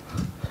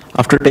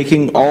 after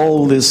taking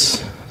all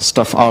this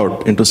stuff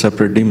out into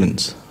separate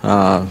daemons,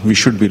 we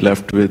should be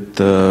left with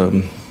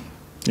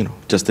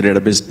just the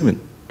database daemon.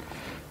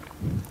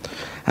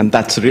 And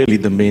that's really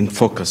the main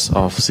focus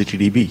of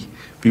CTDB.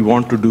 We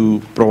want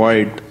to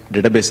provide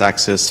database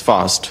access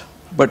fast,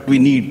 but we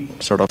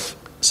need sort of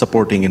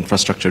supporting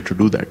infrastructure to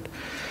do that.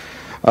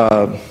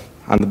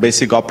 And the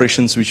basic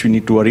operations which we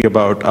need to worry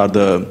about are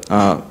the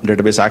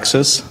database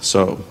access,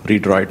 so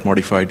read, write,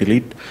 modify,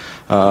 delete,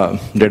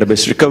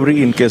 database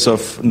recovery in case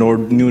of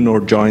new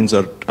node joins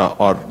or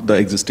the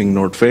existing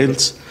node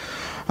fails,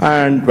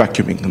 and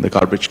vacuuming and the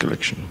garbage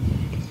collection.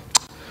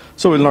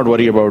 So we'll not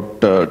worry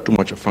about too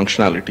much of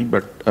functionality,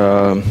 but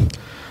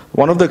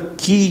one of the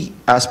key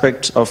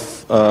aspects of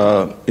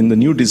in the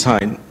new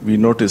design we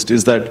noticed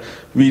is that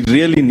we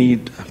really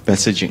need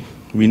messaging.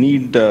 We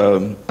need,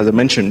 as I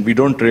mentioned, we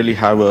don't really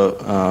have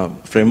a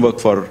framework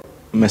for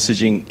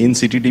messaging in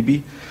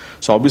CTDB.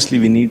 So obviously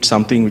we need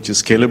something which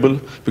is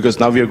scalable, because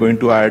now we are going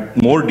to add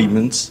more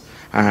daemons,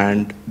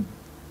 and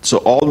so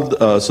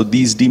so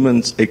these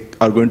daemons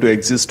are going to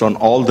exist on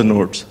all the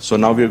nodes. So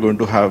now we are going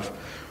to have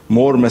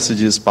more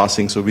messages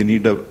passing, so we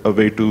need a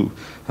way to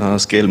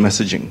scale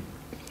messaging.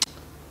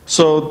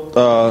 So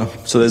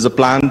there's a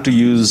plan to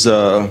use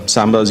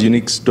Samba's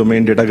Unix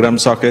domain datagram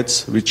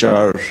sockets, which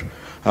are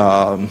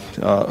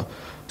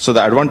so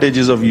the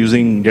advantages of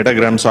using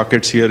datagram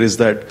sockets here is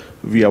that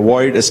we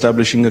avoid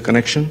establishing a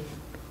connection,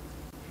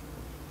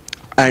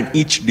 and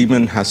each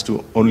daemon has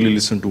to only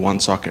listen to one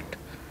socket.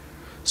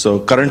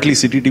 So currently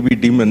CTDB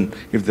daemon,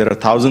 if there are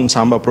 1,000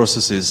 Samba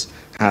processes,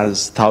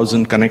 has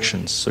 1,000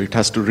 connections. So it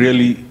has to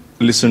really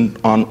listen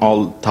on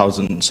all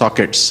 1,000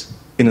 sockets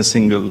in a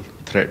single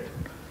thread.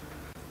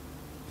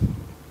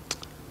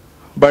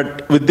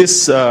 But with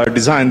this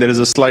design, there is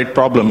a slight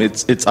problem.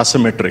 It's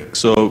asymmetric.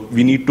 So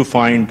we need to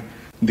find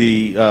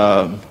the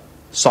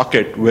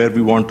socket where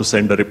we want to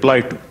send a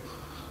reply to.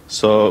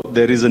 So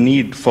there is a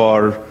need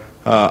for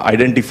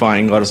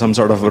identifying or some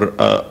sort of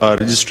a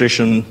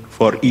registration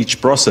for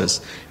each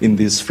process in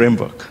this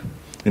framework,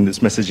 in this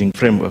messaging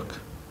framework.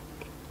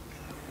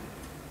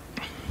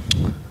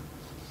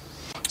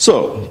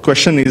 So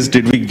question is,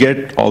 did we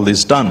get all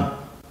this done?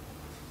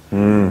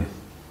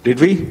 Did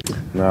we?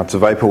 No, it's a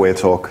vaporware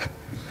talk.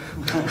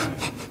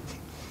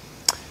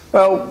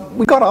 Well,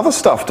 we got other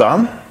stuff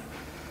done,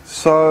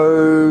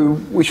 so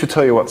we should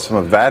tell you what some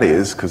of that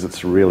is, because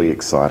it's really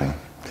exciting.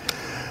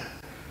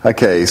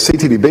 Okay,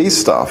 CTDB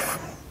stuff.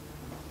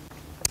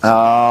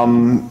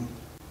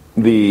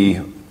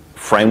 The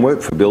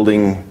framework for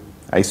building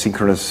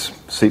asynchronous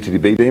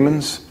CTDB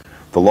daemons,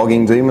 the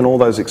logging daemon, all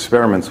those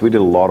experiments, we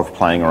did a lot of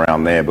playing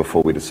around there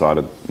before we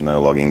decided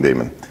no logging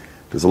daemon.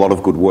 There's a lot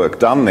of good work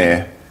done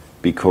there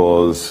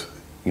because,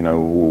 you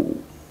know,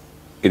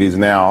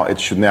 it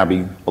should now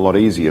be a lot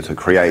easier to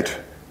create.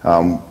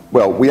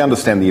 Well, we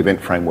understand the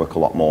event framework a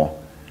lot more,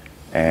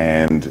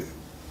 and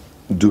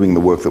doing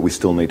the work that we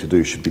still need to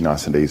do should be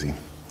nice and easy.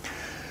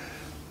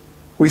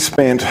 We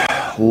spent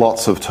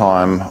lots of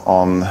time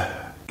on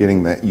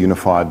getting that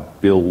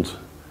unified build,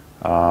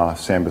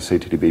 Samba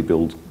CTDB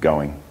build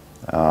going,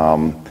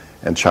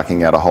 and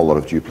chucking out a whole lot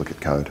of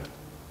duplicate code.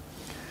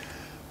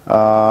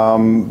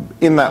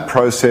 In that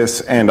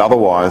process and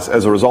otherwise,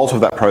 as a result of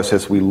that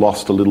process, we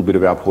lost a little bit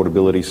of our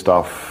portability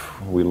stuff,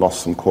 we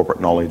lost some corporate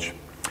knowledge,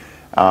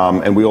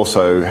 and we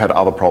also had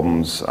other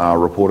problems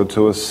reported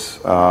to us.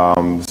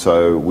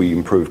 So we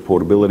improved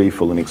portability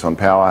for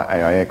Linux.conf.au,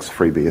 AIX,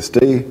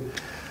 FreeBSD.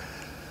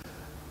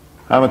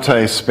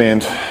 Amitay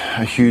spent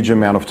a huge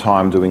amount of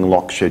time doing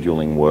lock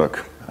scheduling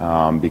work,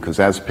 because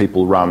as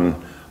people run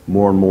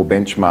more and more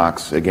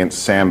benchmarks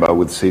against Samba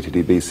with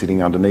CTDB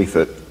sitting underneath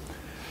it,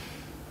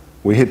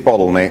 we hit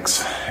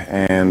bottlenecks,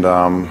 and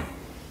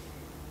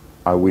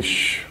I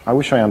wish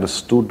I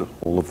understood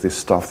all of this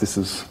stuff. This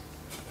is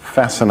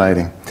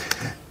fascinating.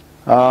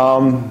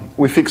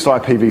 We fixed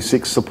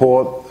IPv6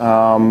 support.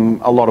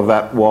 A lot of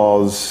that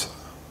was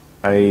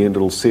a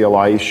little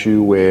CLI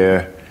issue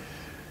where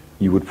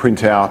you would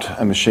print out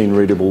a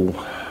machine-readable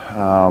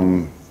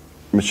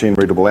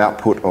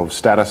output of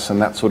status and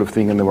that sort of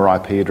thing, and there were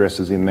IP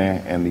addresses in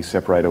there, and the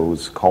separator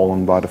was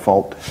colon by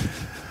default.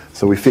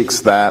 So we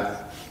fixed that.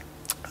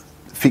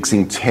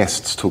 Fixing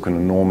tests took an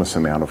enormous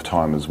amount of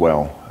time as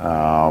well.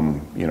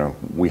 You know,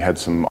 we had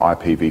some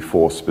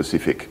IPv4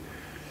 specific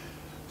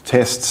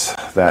tests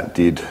that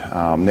did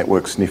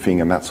network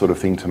sniffing and that sort of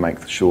thing to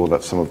make sure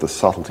that some of the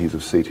subtleties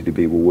of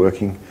CTDB were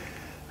working,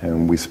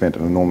 and we spent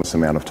an enormous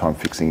amount of time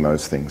fixing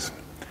those things.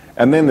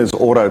 And then there's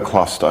auto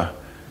cluster.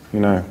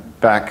 You know,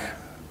 back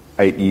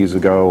 8 years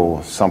ago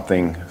or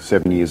something,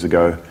 7 years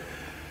ago,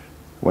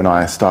 when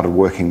I started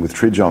working with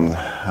Tridge on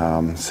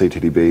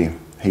CTDB,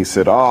 he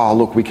said, oh,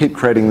 look, we keep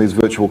creating these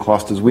virtual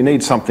clusters. We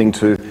need something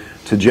to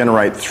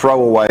generate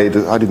throwaway,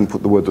 I didn't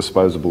put the word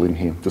disposable in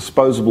here,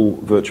 disposable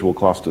virtual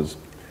clusters.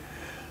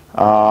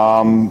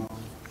 And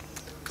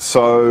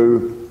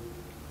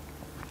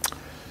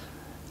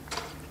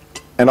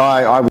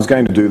I was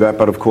going to do that,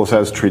 but of course,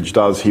 as Tridge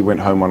does, he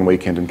went home one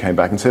weekend and came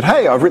back and said,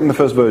 hey, I've written the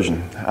first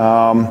version.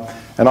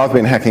 And I've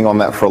been hacking on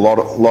that for a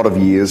lot of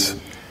years.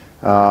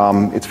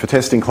 It's for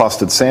testing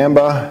clustered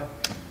Samba,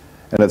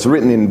 and it's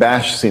written in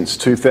Bash since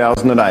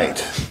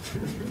 2008.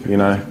 You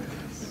know,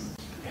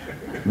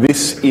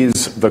 this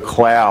is the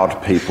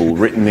cloud, people,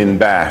 written in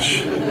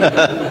Bash.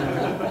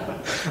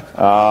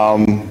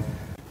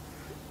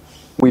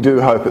 we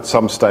do hope at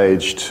some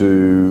stage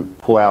to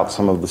pull out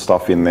some of the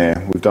stuff in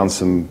there. We've done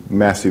some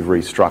massive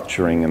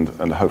restructuring,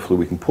 and hopefully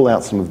we can pull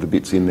out some of the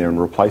bits in there and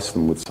replace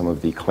them with some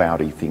of the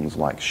cloudy things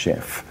like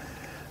Chef.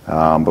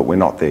 But we're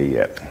not there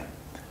yet.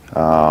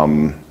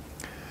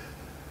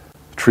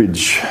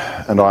 Tridge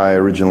and I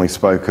originally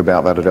spoke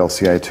about that at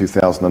LCA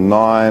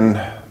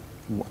 2009.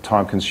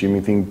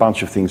 Time-consuming thing.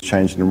 Bunch of things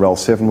changed in RHEL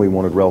 7. We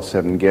wanted RHEL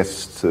 7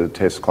 guests to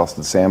test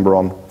clustered Samba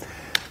on.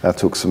 That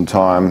took some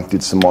time.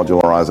 Did some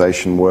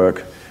modularization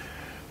work.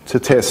 To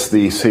test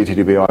the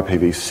CTDB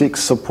IPv6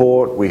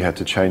 support, we had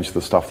to change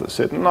the stuff that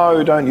said,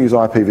 no, don't use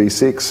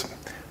IPv6.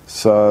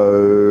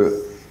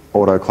 So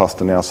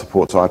AutoCluster now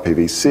supports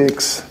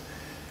IPv6.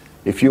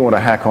 If you want to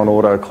hack on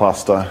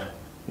AutoCluster,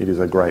 it is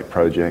a great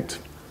project.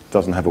 It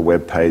doesn't have a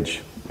web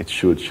page. It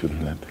should,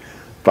 shouldn't it?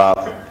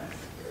 But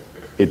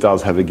it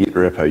does have a Git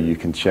repo. You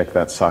can check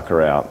that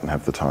sucker out and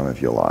have the time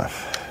of your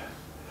life.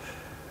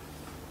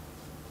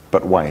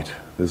 But wait,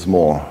 there's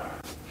more.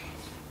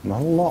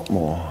 Not a lot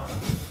more.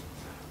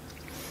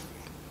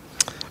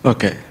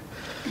 Okay,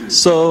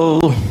 so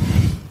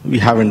we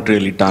haven't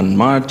really done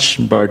much,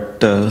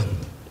 but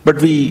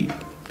we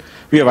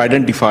have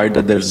identified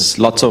that there's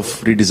lots of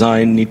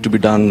redesign need to be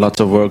done, lots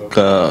of work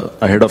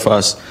ahead of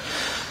us.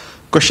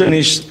 Question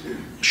is,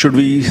 should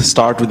we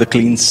start with a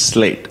clean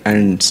slate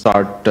and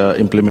start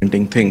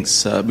implementing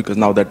things? Because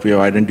now that we have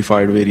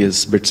identified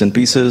various bits and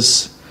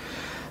pieces,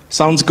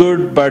 sounds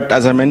good, but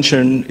as I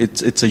mentioned,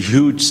 it's a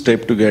huge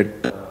step to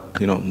get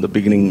the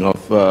beginning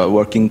of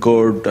working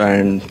code,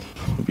 and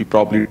we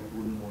probably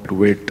wouldn't want to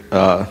wait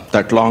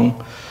that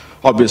long,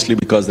 obviously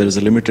because there is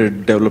a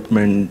limited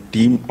development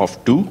team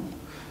of 2,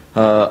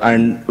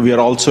 and we are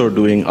also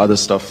doing other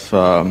stuff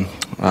for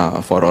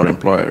our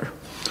employer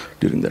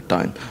during that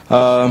time.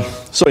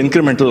 So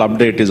incremental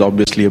update is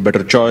obviously a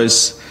better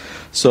choice.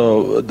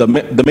 So the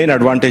main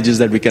advantage is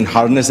that we can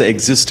harness the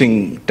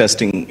existing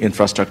testing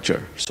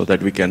infrastructure so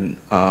that we can,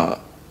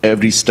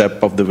 every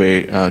step of the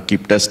way,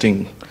 keep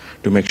testing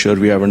to make sure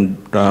we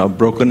haven't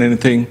broken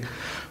anything.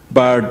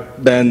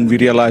 But then we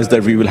realize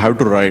that we will have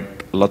to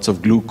write lots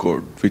of glue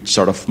code, which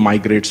sort of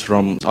migrates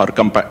from our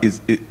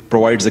it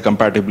provides the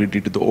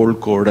compatibility to the old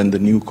code and the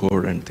new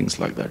code and things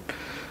like that.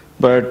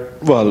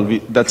 But well,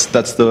 that's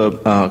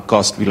the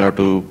cost we'll have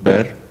to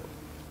bear.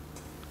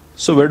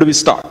 So where do we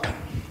start?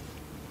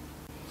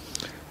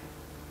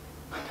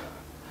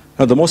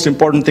 Now, the most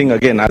important thing,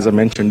 again, as I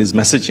mentioned, is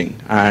messaging.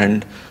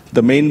 And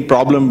the main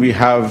problem we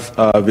have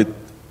with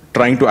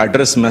trying to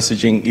address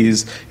messaging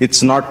is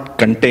it's not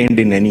contained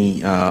in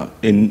any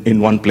in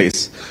one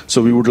place.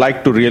 So we would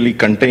like to really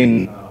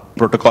contain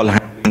protocol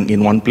handling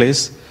in one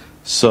place.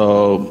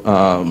 So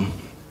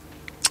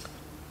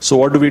so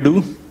what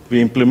do?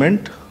 We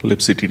implement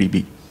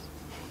libctdb.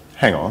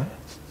 Hang on.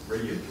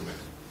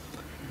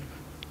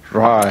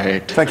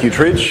 Right. Thank you,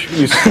 Tridge.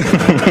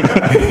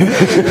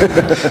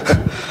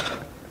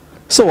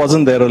 So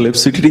wasn't there a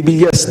libctdb?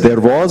 Yes,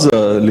 there was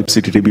a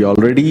libctdb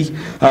already.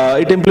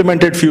 It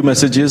implemented few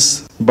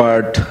messages,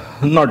 but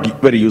not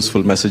very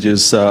useful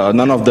messages.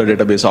 None of the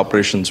database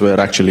operations were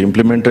actually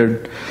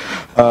implemented.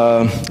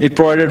 It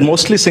provided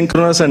mostly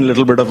synchronous and a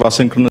little bit of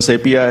asynchronous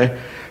API,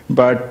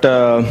 but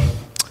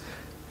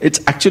it's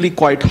actually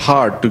quite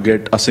hard to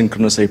get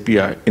asynchronous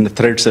API in a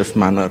thread-safe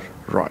manner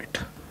right.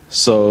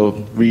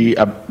 So we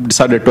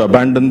decided to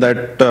abandon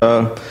that.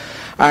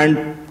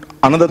 And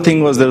another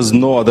thing was there's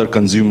no other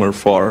consumer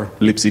for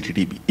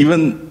libctdb.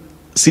 Even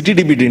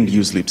CTDB didn't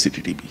use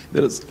libctdb.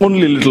 There is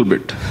only a little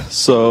bit.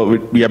 So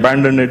we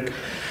abandoned it.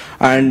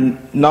 And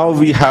now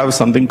we have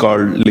something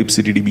called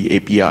libctdb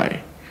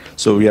API.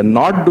 So we are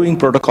not doing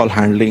protocol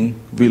handling.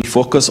 We'll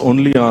focus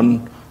only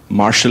on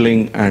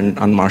marshalling and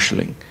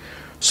unmarshalling,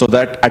 so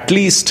that at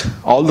least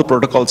all the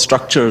protocol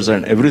structures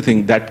and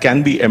everything that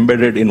can be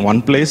embedded in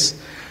one place.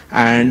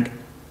 And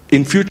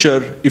in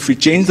future, if we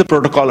change the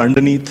protocol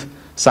underneath,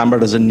 Samba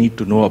doesn't need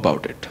to know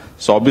about it.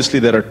 So obviously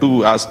there are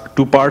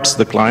two parts,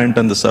 the client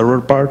and the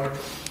server part.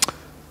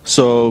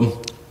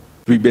 So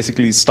we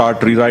basically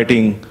start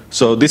rewriting.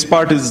 So this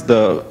part is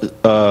the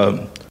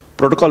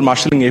protocol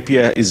marshalling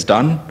API is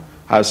done.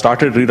 I've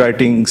started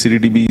rewriting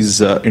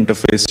CTDB's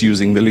interface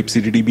using the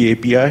libctdb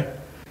API.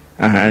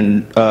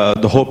 And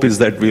the hope is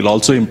that we'll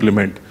also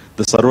implement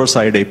the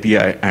server-side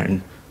API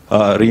and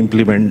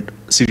re-implement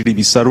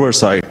CTDB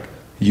server-side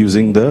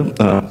using the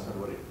server API.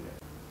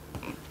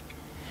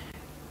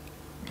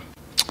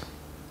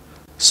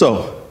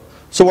 So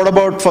what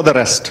about for the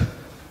rest?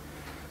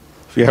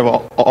 We have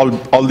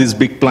all these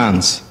big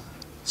plans.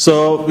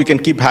 So we can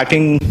keep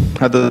hacking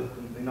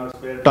in our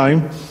spare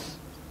time.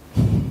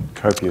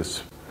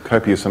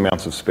 Copious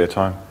amounts of spare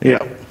time. Yeah.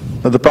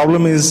 But the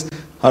problem is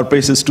our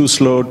pace is too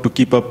slow to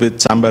keep up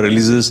with Samba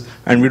releases,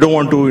 and we don't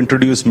want to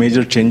introduce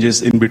major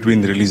changes in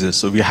between releases.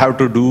 So we have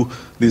to do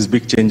these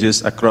big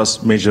changes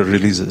across major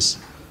releases.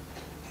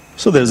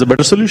 So there's a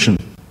better solution.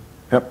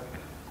 Yep.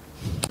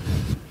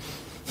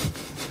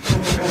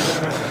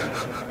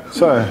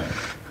 So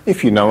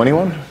if you know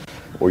anyone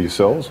or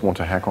yourselves want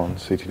to hack on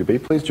CTDB,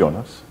 please join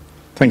us.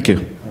 Thank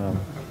you.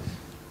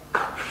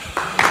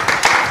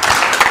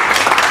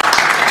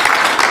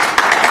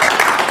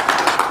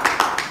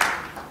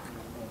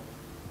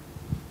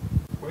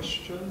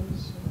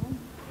 questions?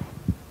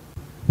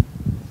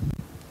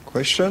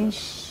 Questions?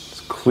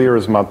 It's clear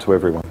as mud to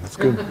everyone. That's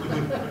good.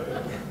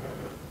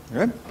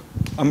 Okay.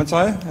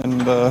 Amitay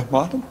and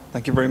Martin,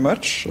 thank you very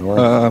much. No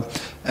worries.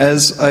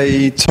 As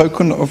a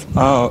token of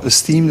our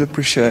esteemed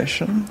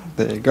appreciation,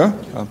 there you go.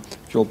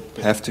 You'll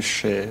have to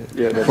share.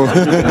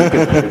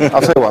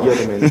 I'll tell you what.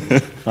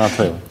 I'll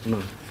tell you what.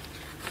 No.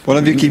 One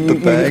of you keep the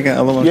bag and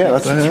the other one Yeah,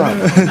 keep that's the right.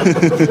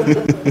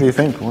 What do you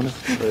think?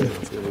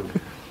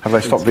 Have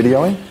they stopped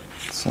videoing?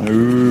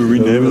 No, we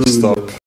never stop.